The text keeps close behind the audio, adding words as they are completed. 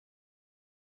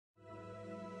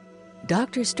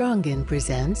Dr. Strongin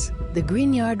presents the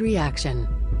Grignard reaction.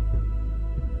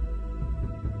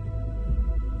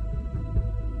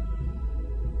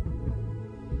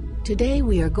 Today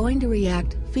we are going to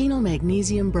react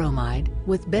phenylmagnesium bromide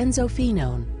with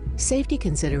benzophenone. Safety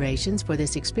considerations for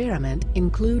this experiment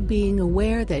include being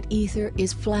aware that ether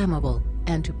is flammable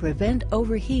and to prevent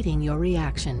overheating your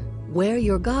reaction. Wear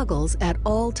your goggles at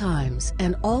all times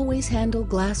and always handle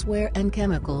glassware and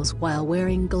chemicals while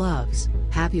wearing gloves.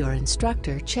 Have your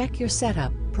instructor check your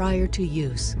setup prior to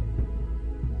use.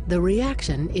 The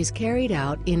reaction is carried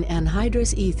out in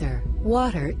anhydrous ether.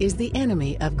 Water is the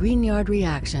enemy of Grignard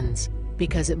reactions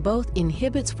because it both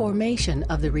inhibits formation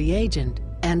of the reagent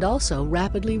and also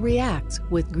rapidly reacts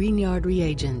with Grignard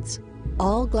reagents.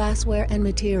 All glassware and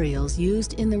materials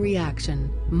used in the reaction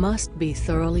must be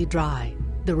thoroughly dry.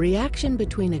 The reaction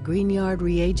between a Grignard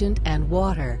reagent and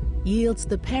water yields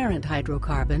the parent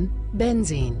hydrocarbon,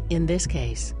 benzene in this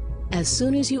case. As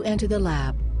soon as you enter the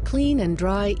lab, clean and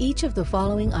dry each of the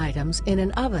following items in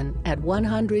an oven at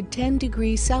 110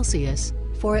 degrees Celsius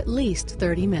for at least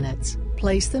 30 minutes.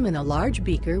 Place them in a large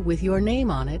beaker with your name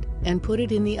on it and put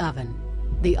it in the oven.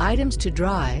 The items to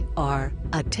dry are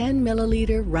a 10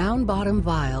 milliliter round bottom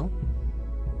vial,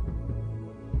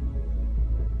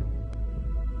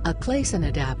 a Claisen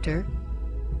adapter,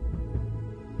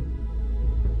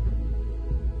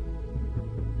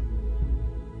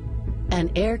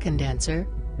 an air condenser,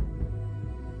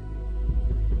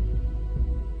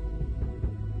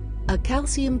 a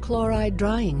calcium chloride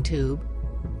drying tube,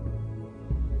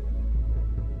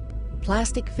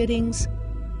 plastic fittings,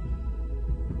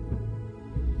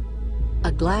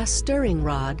 a glass stirring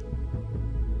rod,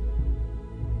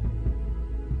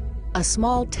 a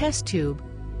small test tube,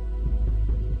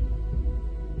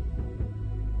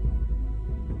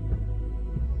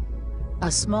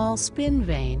 a small spin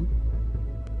vane,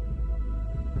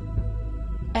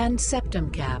 and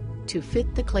septum cap to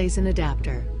fit the Claisen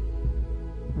adapter.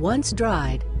 Once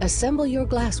dried, assemble your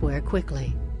glassware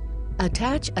quickly.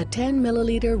 Attach a 10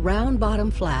 milliliter round bottom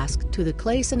flask to the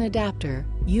Claisen adapter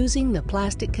using the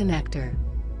plastic connector.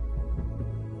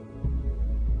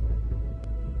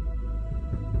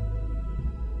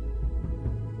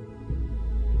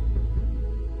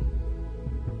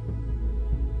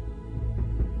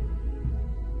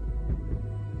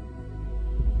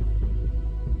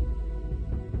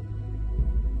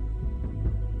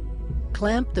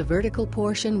 Clamp the vertical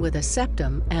portion with a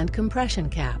septum and compression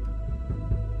cap.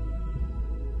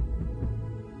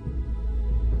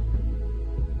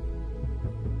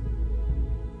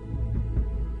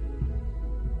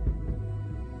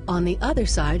 On the other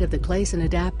side of the Claisen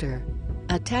adapter,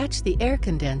 attach the air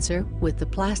condenser with the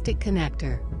plastic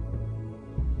connector.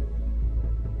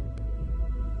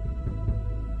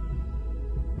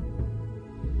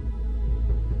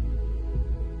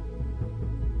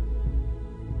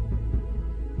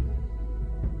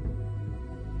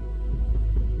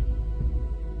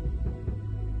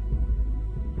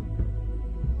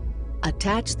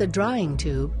 Attach the drying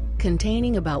tube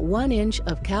containing about 1 inch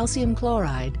of calcium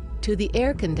chloride to the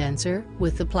air condenser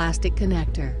with the plastic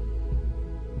connector.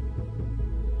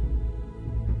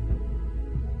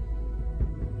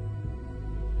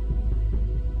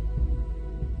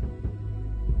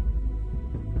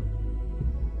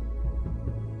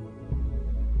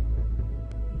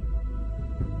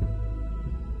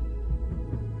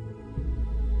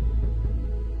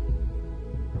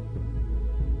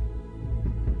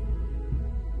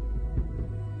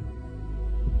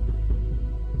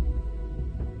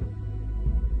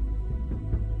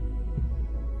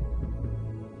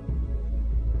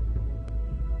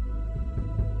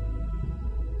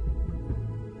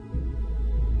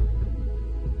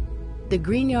 The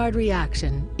Grignard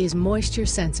reaction is moisture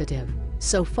sensitive,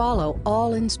 so follow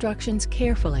all instructions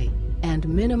carefully and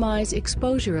minimize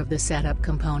exposure of the setup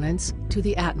components to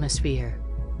the atmosphere.